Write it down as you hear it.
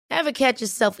Ever catch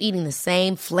yourself eating the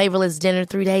same flavorless dinner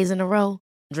 3 days in a row?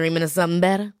 Dreaming of something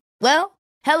better? Well,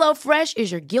 HelloFresh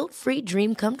is your guilt-free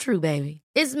dream come true, baby.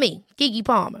 It's me, Keke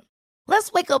Palmer.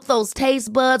 Let's wake up those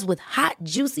taste buds with hot,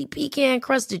 juicy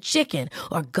pecan-crusted chicken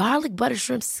or garlic butter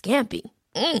shrimp scampi.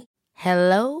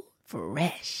 Hello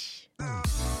Fresh.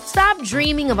 Stop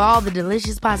dreaming of all the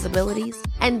delicious possibilities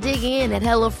and dig in at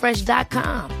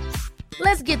HelloFresh.com.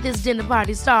 Let's get this dinner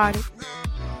party started.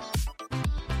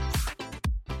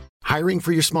 Hiring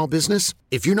for your small business?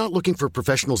 If you're not looking for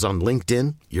professionals on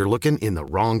LinkedIn, you're looking in the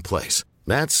wrong place.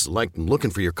 That's like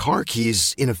looking for your car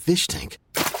keys in a fish tank.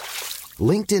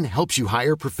 LinkedIn helps you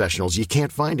hire professionals you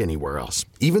can't find anywhere else,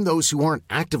 even those who aren't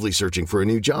actively searching for a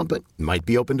new job but might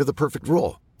be open to the perfect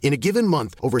role. In a given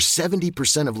month, over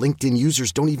 70% of LinkedIn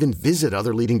users don't even visit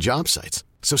other leading job sites.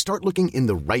 So start looking in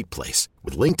the right place.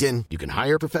 With LinkedIn, you can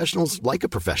hire professionals like a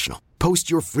professional.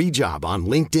 Post your free job on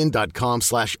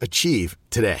linkedin.com/achieve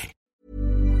today.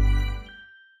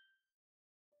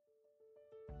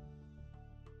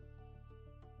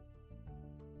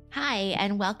 Hi,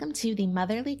 and welcome to the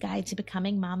Motherly Guide to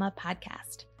Becoming Mama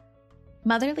podcast.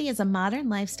 Motherly is a modern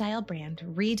lifestyle brand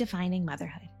redefining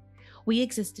motherhood. We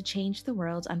exist to change the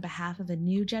world on behalf of a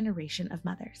new generation of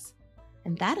mothers.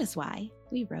 And that is why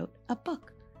we wrote a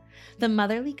book, The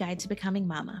Motherly Guide to Becoming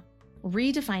Mama.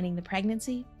 Redefining the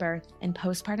pregnancy, birth, and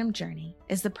postpartum journey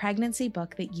is the pregnancy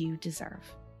book that you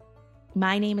deserve.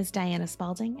 My name is Diana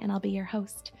Spalding, and I'll be your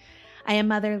host. I am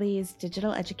Motherly's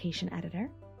digital education editor,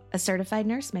 a certified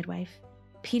nurse midwife,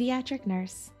 pediatric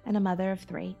nurse, and a mother of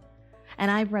 3. And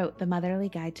I wrote The Motherly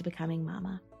Guide to Becoming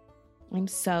Mama. I'm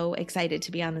so excited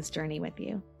to be on this journey with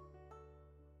you.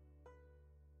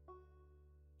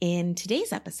 In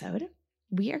today's episode,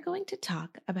 we are going to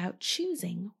talk about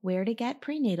choosing where to get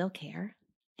prenatal care,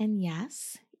 and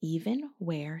yes, even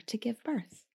where to give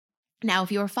birth. Now,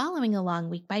 if you are following along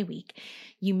week by week,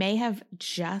 you may have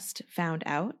just found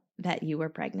out that you were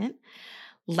pregnant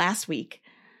last week.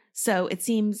 So it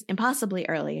seems impossibly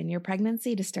early in your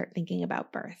pregnancy to start thinking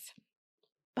about birth.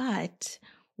 But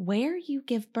where you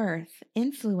give birth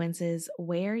influences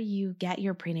where you get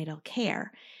your prenatal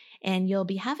care, and you'll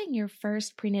be having your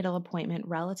first prenatal appointment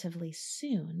relatively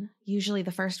soon. Usually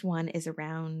the first one is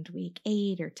around week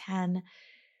 8 or 10.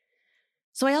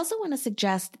 So I also want to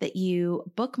suggest that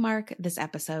you bookmark this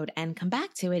episode and come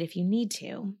back to it if you need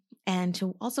to, and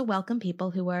to also welcome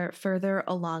people who are further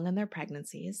along in their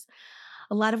pregnancies.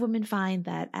 A lot of women find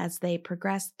that as they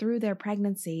progress through their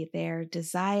pregnancy, their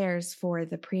desires for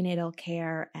the prenatal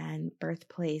care and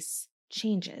birthplace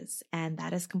changes, and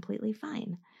that is completely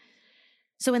fine.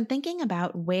 So in thinking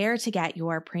about where to get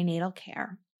your prenatal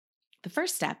care, the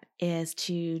first step is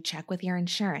to check with your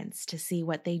insurance to see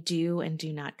what they do and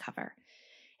do not cover.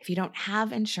 If you don't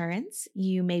have insurance,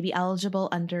 you may be eligible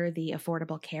under the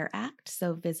Affordable Care Act,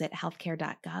 so visit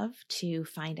healthcare.gov to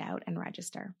find out and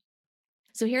register.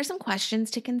 So here are some questions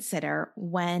to consider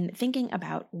when thinking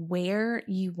about where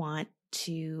you want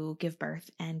to give birth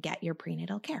and get your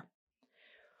prenatal care.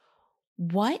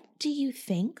 What do you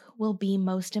think will be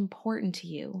most important to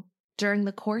you during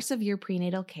the course of your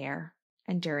prenatal care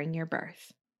and during your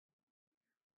birth?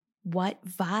 What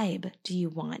vibe do you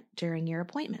want during your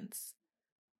appointments?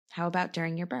 How about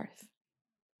during your birth?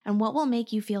 And what will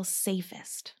make you feel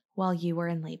safest while you are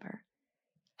in labor?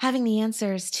 Having the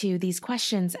answers to these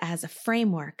questions as a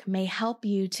framework may help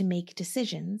you to make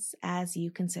decisions as you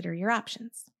consider your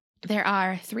options. There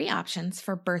are 3 options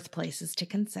for birthplaces to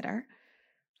consider: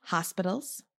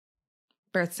 hospitals,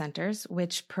 birth centers,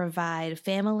 which provide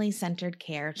family-centered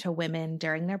care to women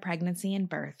during their pregnancy and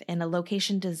birth in a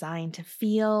location designed to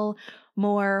feel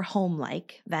more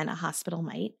home-like than a hospital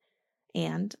might,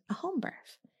 and a home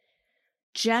birth.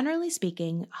 Generally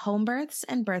speaking, home births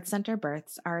and birth center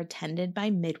births are attended by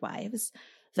midwives,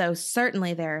 though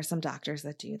certainly there are some doctors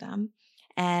that do them.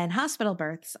 And hospital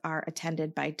births are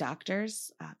attended by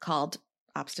doctors called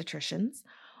obstetricians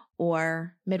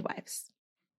or midwives.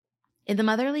 In the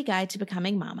Motherly Guide to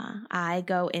Becoming Mama, I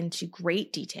go into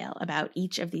great detail about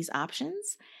each of these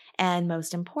options and,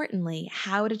 most importantly,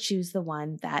 how to choose the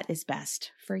one that is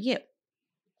best for you.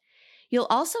 You'll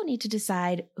also need to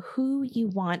decide who you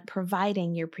want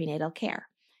providing your prenatal care,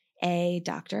 a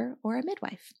doctor or a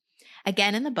midwife.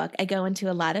 Again, in the book, I go into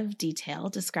a lot of detail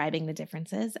describing the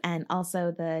differences and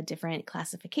also the different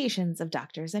classifications of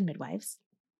doctors and midwives.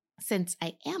 Since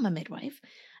I am a midwife,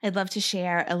 I'd love to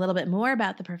share a little bit more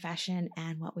about the profession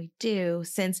and what we do,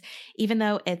 since even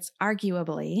though it's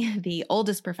arguably the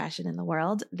oldest profession in the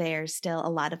world, there's still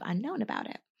a lot of unknown about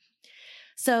it.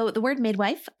 So the word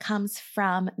midwife comes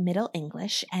from Middle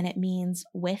English, and it means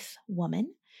with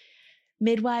woman.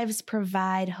 Midwives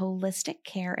provide holistic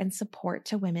care and support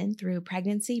to women through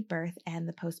pregnancy, birth, and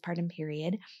the postpartum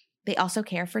period. They also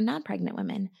care for non-pregnant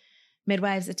women.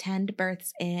 Midwives attend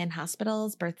births in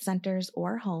hospitals, birth centers,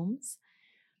 or homes.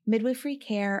 Midwifery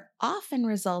care often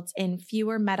results in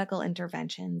fewer medical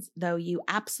interventions, though you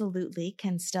absolutely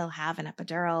can still have an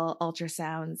epidural,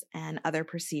 ultrasounds, and other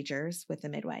procedures with a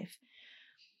midwife.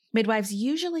 Midwives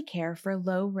usually care for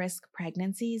low-risk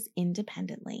pregnancies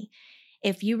independently.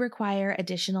 If you require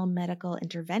additional medical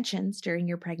interventions during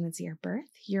your pregnancy or birth,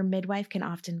 your midwife can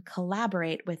often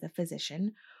collaborate with a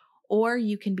physician, or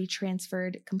you can be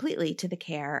transferred completely to the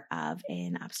care of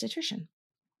an obstetrician.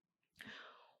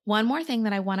 One more thing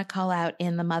that I want to call out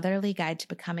in the Motherly Guide to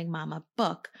Becoming Mama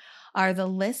book are the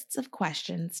lists of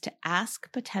questions to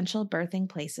ask potential birthing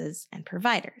places and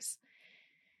providers.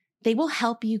 They will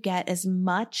help you get as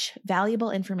much valuable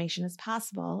information as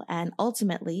possible and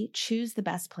ultimately choose the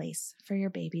best place for your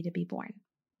baby to be born.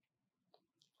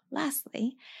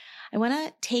 Lastly, I want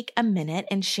to take a minute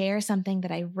and share something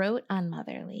that I wrote on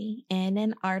Motherly in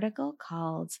an article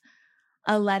called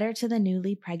A Letter to the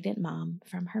Newly Pregnant Mom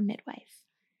from Her Midwife,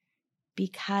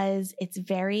 because it's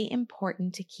very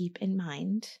important to keep in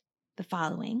mind the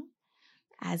following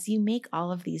as you make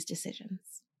all of these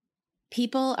decisions.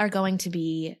 People are going to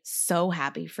be so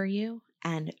happy for you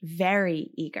and very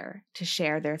eager to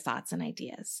share their thoughts and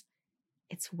ideas.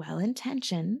 It's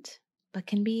well-intentioned, but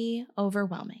can be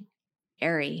overwhelming,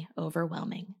 very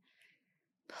overwhelming.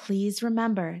 Please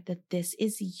remember that this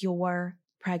is your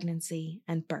pregnancy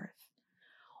and birth.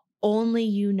 Only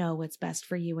you know what's best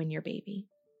for you and your baby.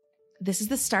 This is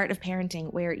the start of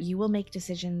parenting where you will make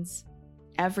decisions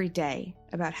every day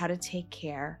about how to take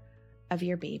care of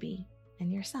your baby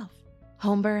and yourself.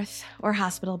 Home birth or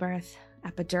hospital birth,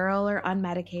 epidural or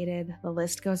unmedicated, the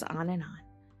list goes on and on.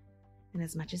 And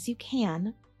as much as you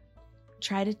can,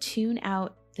 try to tune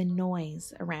out the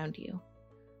noise around you.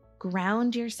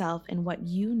 Ground yourself in what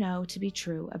you know to be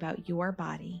true about your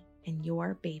body and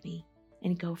your baby,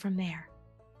 and go from there.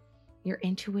 Your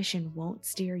intuition won't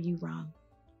steer you wrong.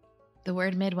 The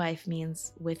word midwife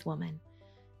means with woman.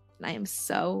 And I am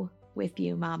so with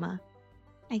you, Mama.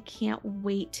 I can't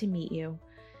wait to meet you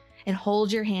and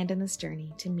hold your hand in this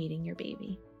journey to meeting your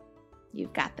baby.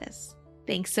 You've got this.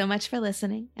 Thanks so much for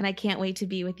listening, and I can't wait to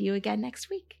be with you again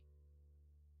next week.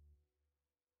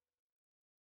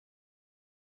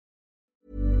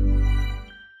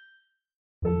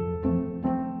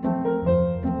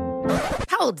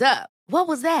 Hold up. What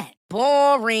was that?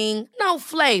 Boring. No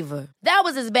flavor. That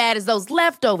was as bad as those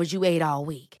leftovers you ate all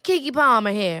week. Keke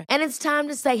Palmer here, and it's time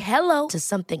to say hello to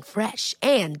something fresh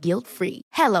and guilt-free.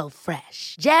 Hello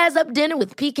Fresh. Jazz up dinner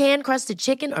with pecan-crusted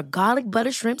chicken or garlic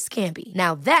butter shrimp scampi.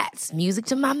 Now that's music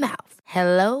to my mouth.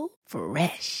 Hello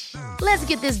Fresh. Let's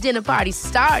get this dinner party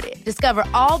started. Discover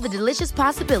all the delicious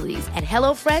possibilities at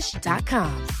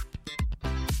HelloFresh.com.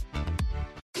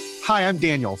 Hi, I'm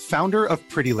Daniel, founder of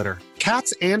Pretty Litter.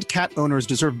 Cats and cat owners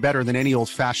deserve better than any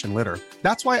old-fashioned litter.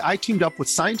 That's why I teamed up with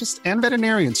scientists and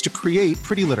veterinarians to create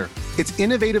Pretty Litter. Its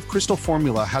innovative crystal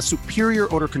formula has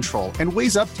superior odor control and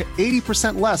weighs up to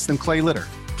 80% less than clay litter.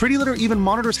 Pretty Litter even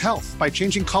monitors health by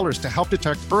changing colors to help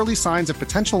detect early signs of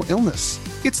potential illness.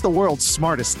 It's the world's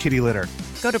smartest kitty litter.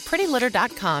 Go to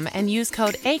prettylitter.com and use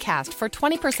code ACAST for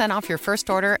 20% off your first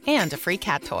order and a free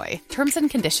cat toy. Terms and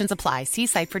conditions apply. See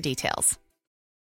site for details.